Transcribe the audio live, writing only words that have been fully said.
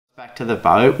Back to the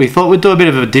boat. We thought we'd do a bit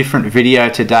of a different video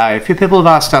today. A few people have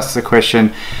asked us the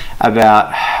question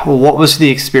about, well, what was the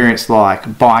experience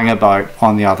like buying a boat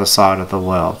on the other side of the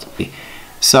world?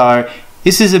 So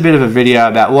this is a bit of a video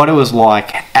about what it was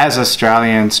like as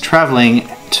Australians travelling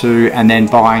to and then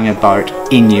buying a boat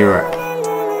in Europe.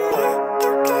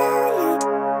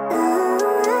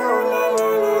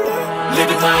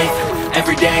 Living life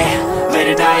every day,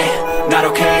 late at night, not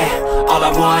okay. All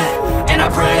I want, and I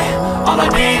pray, all I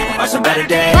need are some better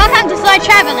days. Welcome to Slow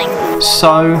Travelling.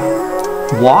 So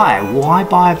why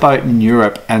buy a boat in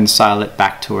Europe and sail it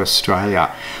back to Australia?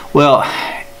 Well,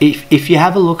 if you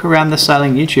have a look around the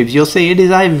sailing YouTubes, you'll see it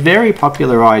is a very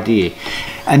popular idea,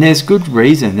 and there's good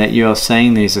reason that you're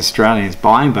seeing these Australians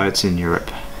buying boats in Europe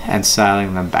and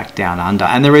sailing them back down under.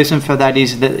 And the reason for that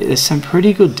is that there's some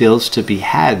pretty good deals to be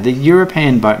had. The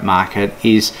European boat market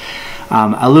is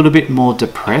a little bit more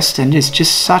depressed, and it's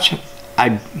just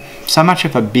so much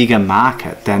of a bigger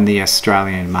market than the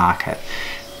Australian market.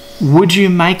 Would you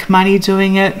make money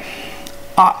doing it?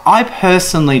 I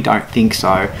personally don't think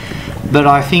so, but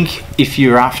I think if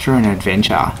you're after an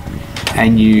adventure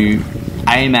and you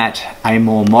aim at a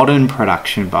more modern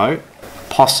production boat,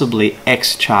 possibly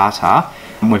ex-charter,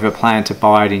 with a plan to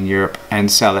buy it in Europe and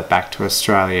sell it back to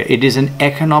Australia, it is an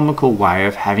economical way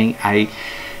of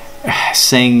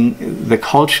seeing the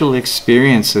cultural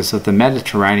experiences of the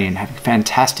Mediterranean, having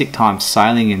fantastic time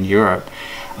sailing in Europe,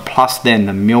 plus then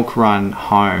the milk run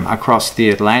home across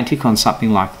the Atlantic on something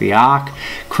like the Ark,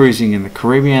 cruising in the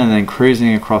Caribbean and then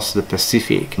cruising across the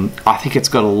Pacific. I think it's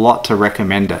got a lot to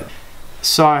recommend it.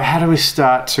 So how do we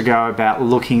start to go about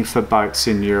looking for boats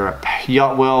in Europe?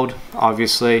 Yacht World,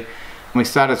 obviously. We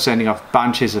started sending off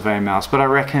bunches of emails, but I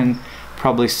reckon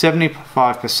probably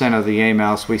 75% of the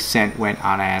emails we sent went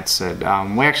unanswered.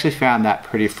 We actually found that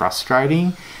pretty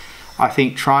frustrating. I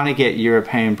think trying to get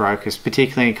European brokers,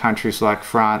 particularly in countries like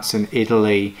France and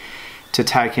Italy, to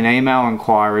take an email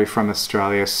inquiry from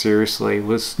Australia seriously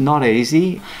was not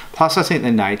easy. Plus, I think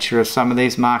the nature of some of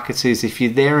these markets is if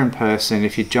you're there in person,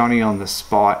 if you're Johnny on the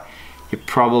spot, you're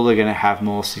probably going to have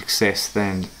more success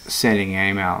than sending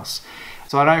emails.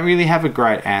 So I don't really have a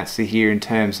great answer here in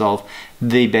terms of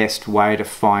the best way to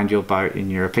find your boat in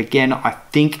Europe. Again, I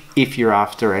think if you're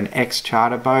after an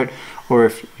ex-charter boat, or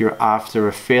if you're after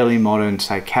a fairly modern,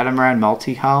 say, catamaran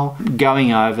multi-hull,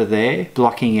 going over there,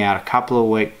 blocking out a couple of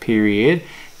week period,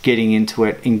 getting into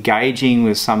it, engaging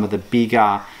with some of the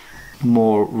bigger,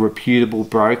 more reputable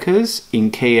brokers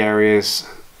in key areas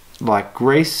like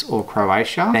Greece or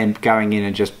Croatia, and going in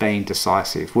and just being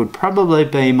decisive would probably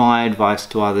be my advice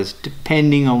to others,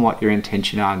 depending on what your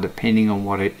intention are and depending on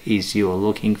what it is you are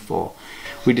looking for.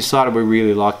 We decided we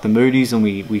really liked the Moody's, and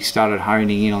we started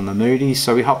honing in on the Moody's,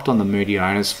 so we hopped on the Moody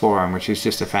Owners Forum, which is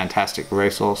just a fantastic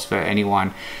resource for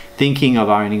anyone thinking of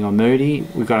owning a Moody.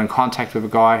 We got in contact with a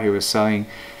guy who was selling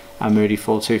a Moody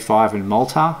 425 in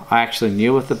Malta. I actually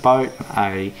knew with the boat.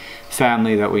 A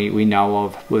family that we know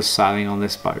of was sailing on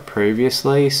this boat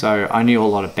previously, so I knew a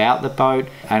lot about the boat,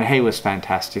 and he was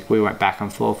fantastic. We went back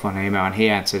and forth on email and he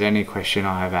answered any question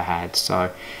I ever had.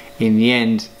 So in the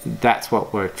end, that's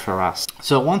what worked for us.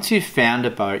 So once you've found a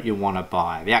boat you want to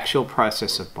buy, the actual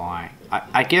process of buying,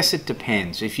 I guess it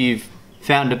depends. If you've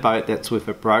found a boat that's with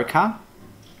a broker,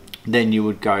 then you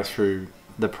would go through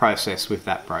the process with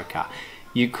that broker.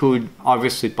 You could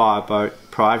obviously buy a boat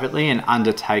privately and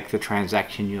undertake the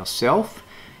transaction yourself.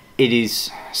 It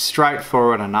is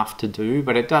straightforward enough to do,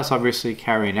 but it does obviously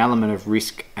carry an element of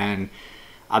risk and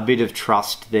a bit of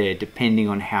trust there depending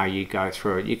on how you go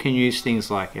through it. You can use things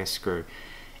like escrow.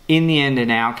 In the end, in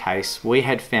our case, we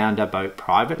had found a boat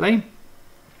privately.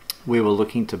 We were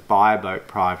looking to buy a boat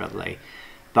privately.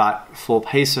 But for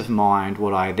peace of mind,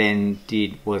 what I then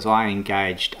did was I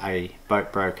engaged a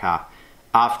boat broker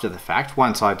after the fact,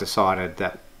 once I decided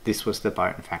that this was the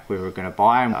boat in fact we were going to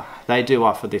buy. They do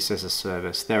offer this as a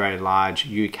service. They're a large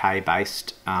UK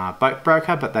based boat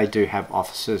broker, but they do have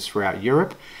offices throughout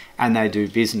Europe, and they do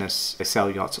business. They sell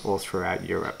yachts all throughout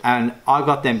Europe, and I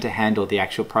got them to handle the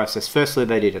actual process. Firstly,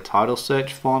 they did a title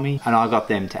search for me, and I got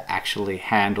them to actually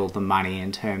handle the money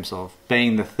in terms of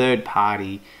being the third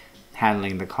party,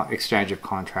 handling the exchange of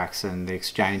contracts and the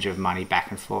exchange of money back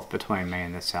and forth between me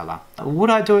and the seller. Would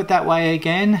I do it that way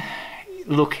again?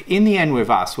 Look, in the end with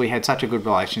us, we had such a good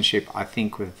relationship, I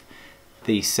think, with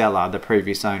the seller, the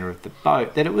previous owner of the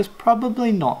boat, that it was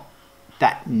probably not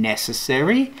that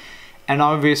necessary. And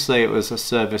obviously it was a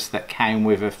service that came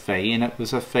with a fee, and it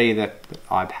was a fee that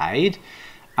I paid.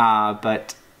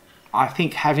 But I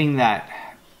think having that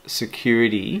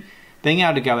security, being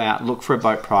able to go out, look for a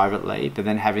boat privately, but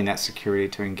then having that security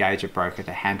to engage a broker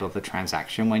to handle the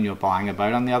transaction when you're buying a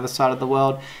boat on the other side of the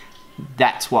world,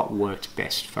 that's what worked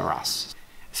best for us.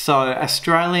 So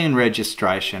Australian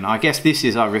registration, I guess this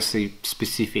is obviously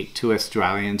specific to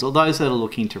Australians or those that are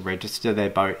looking to register their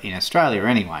boat in Australia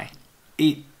anyway.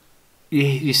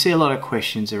 You see a lot of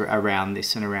questions around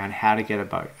this and around how to get a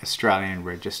boat Australian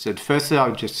registered. Firstly, I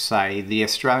would just say the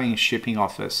Australian Shipping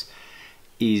Office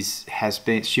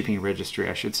shipping registry,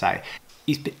 I should say,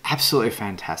 is absolutely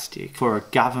fantastic. For a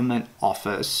government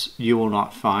office, you will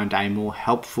not find a more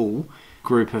helpful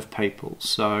group of people.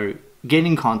 So get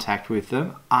in contact with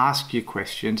them, ask your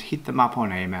questions, hit them up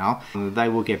on email. They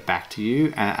will get back to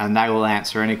you and they will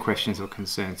answer any questions or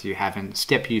concerns you have and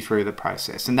step you through the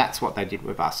process. And that's what they did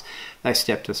with us. They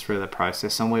stepped us through the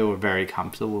process and we were very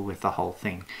comfortable with the whole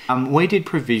thing. We did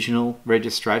provisional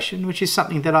registration, which is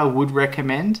something that I would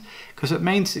recommend because it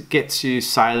means it gets you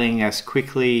sailing as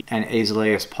quickly and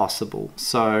easily as possible.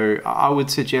 So I would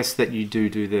suggest that you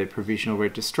do the provisional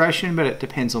registration, but it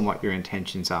depends on what your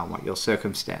intentions are and what your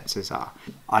circumstances are.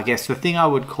 I guess the thing I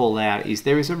would call out is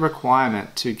there is a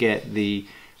requirement to get the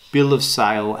bill of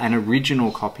sale, an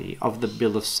original copy of the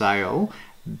bill of sale,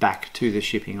 back to the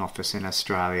shipping office in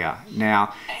Australia.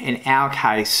 Now, in our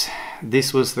case,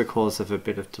 this was the cause of a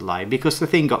bit of delay because the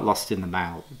thing got lost in the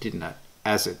mail, didn't it?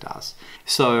 As it does.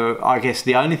 So I guess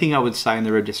the only thing I would say in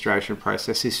the registration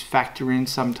process is factor in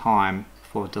some time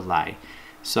for delay.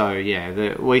 So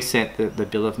yeah, we sent the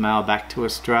bill of mail back to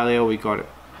Australia. We got it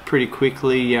pretty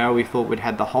quickly. You know, we thought we'd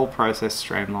had the whole process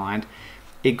streamlined.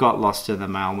 It got lost in the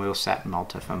mail and we were sat in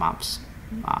Malta for months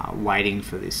waiting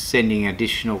for this, sending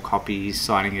additional copies,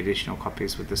 signing additional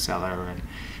copies with the seller and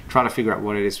trying to figure out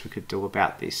what it is we could do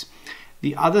about this.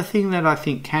 The other thing that I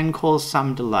think can cause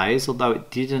some delays, although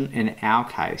it didn't in our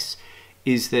case,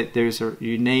 is that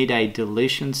you need a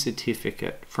deletion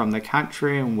certificate from the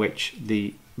country in which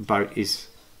the boat is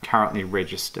currently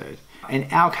registered. In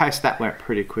our case, that went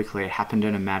pretty quickly. It happened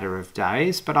in a matter of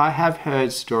days, but I have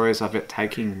heard stories of it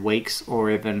taking weeks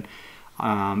or even,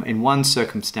 in one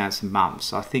circumstance,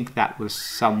 months. I think that was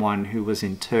someone who was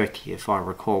in Turkey, if I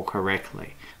recall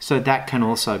correctly. So that can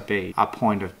also be a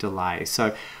point of delay.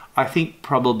 So I think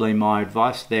probably my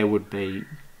advice there would be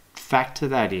factor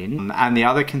that in. And the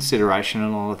other consideration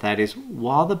in all of that is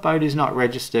while the boat is not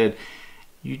registered,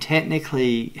 you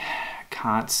technically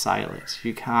can't sail it.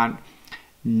 You can't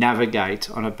navigate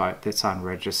on a boat that's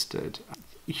unregistered.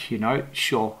 You know,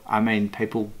 sure, I mean,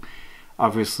 people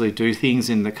obviously do things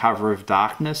in the cover of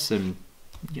darkness and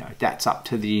you know, that's up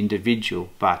to the individual,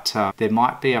 but there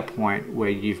might be a point where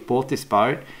you've bought this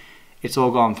boat, it's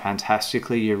all gone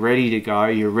fantastically, you're ready to go,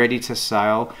 you're ready to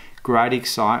sail, great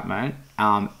excitement,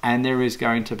 and there is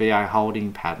going to be a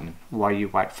holding pattern while you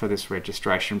wait for this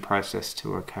registration process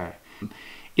to occur.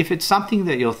 If it's something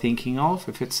that you're thinking of,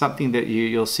 if it's something that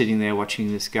you're sitting there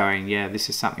watching this going, yeah, this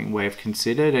is something we've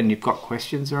considered, and you've got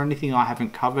questions or anything I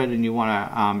haven't covered and you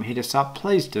want to hit us up,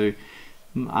 please do.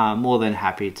 More than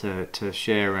happy to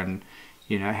share and,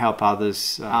 you know, help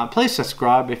others. Please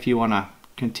subscribe if you want to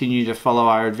continue to follow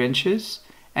our adventures.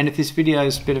 And if this video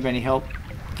is a bit of any help,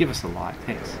 give us a like.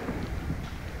 Thanks.